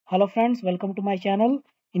Hello friends, welcome to my channel.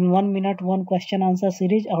 In 1 minute, one question answer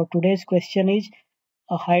series, our today's question is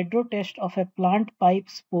a hydro test of a plant pipe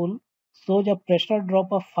spool shows a pressure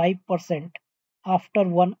drop of 5% after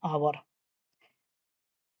 1 hour.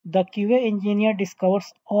 The QA engineer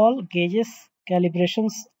discovers all gauges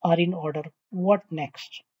calibrations are in order. What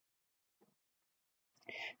next?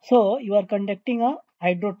 So you are conducting a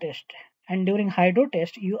hydro test, and during hydro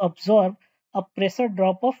test you observe a pressure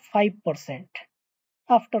drop of 5%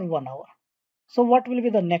 after 1 hour. So what will be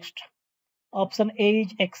the next? Option A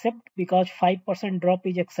is accept because 5% drop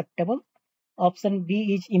is acceptable. Option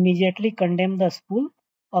B is immediately condemn the spool.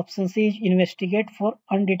 Option C is investigate for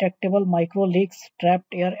undetectable micro leaks,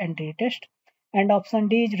 trapped air and retest. And option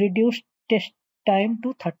D is reduce test time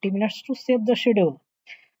to 30 minutes to save the schedule.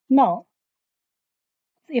 Now,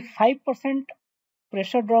 if 5%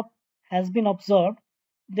 pressure drop has been observed,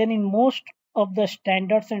 then in most of the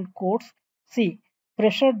standards and codes, see,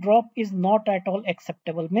 pressure drop is not at all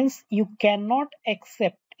acceptable. Means you cannot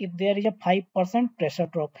accept if there is a 5% pressure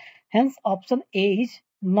drop. Hence, option A is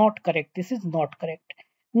not correct. This is not correct.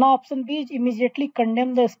 Now, option B is immediately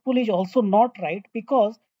condemn the spool is also not right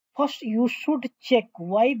because first you should check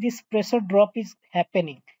why this pressure drop is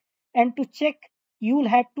happening. And to check, you will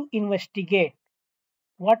have to investigate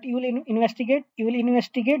what you will investigate. You will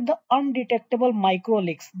investigate the undetectable micro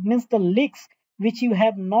leaks, means the leaks which you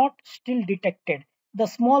have not still detected, the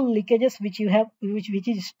small leakages which you have which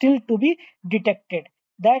is still to be detected,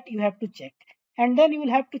 that you have to check. And then you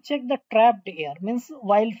will have to check the trapped air, means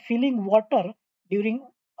while filling water during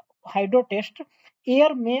hydro test,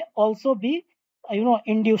 air may also be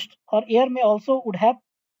induced, or air may also would have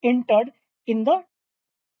entered in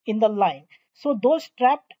the line. So those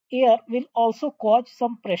trapped air will also cause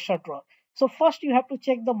some pressure drop. So first you have to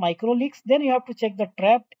check the micro leaks, then you have to check the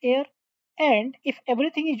trapped air, and if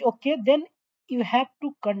everything is okay, then you have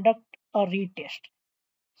to conduct a retest.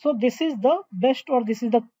 So this is the best, or this is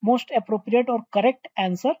the most appropriate or correct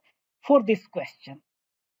answer for this question.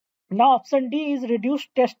 Now option D is reduce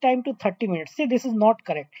test time to 30 minutes. See, this is not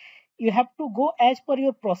correct. You have to go as per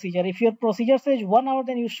your procedure. If your procedure says 1 hour,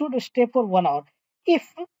 then you should stay for 1 hour. If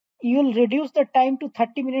you'll reduce the time to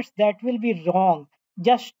 30 minutes, that will be wrong.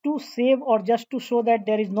 Just to save or just to show that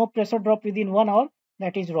there is no pressure drop within 1 hour,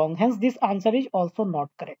 that is wrong. Hence, this answer is also not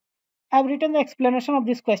correct. I've written the explanation of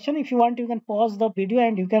this question. If you want, you can pause the video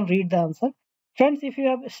and you can read the answer. Friends, if you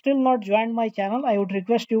have still not joined my channel, I would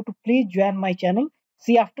request you to please join my channel.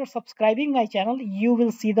 See, after subscribing my channel, you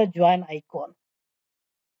will see the join icon.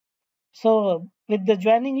 So with the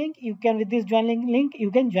joining link, with this joining link,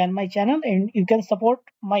 you can join my channel and you can support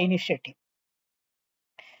my initiative.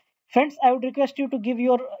 Friends, I would request you to give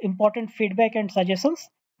your important feedback and suggestions.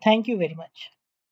 Thank you very much.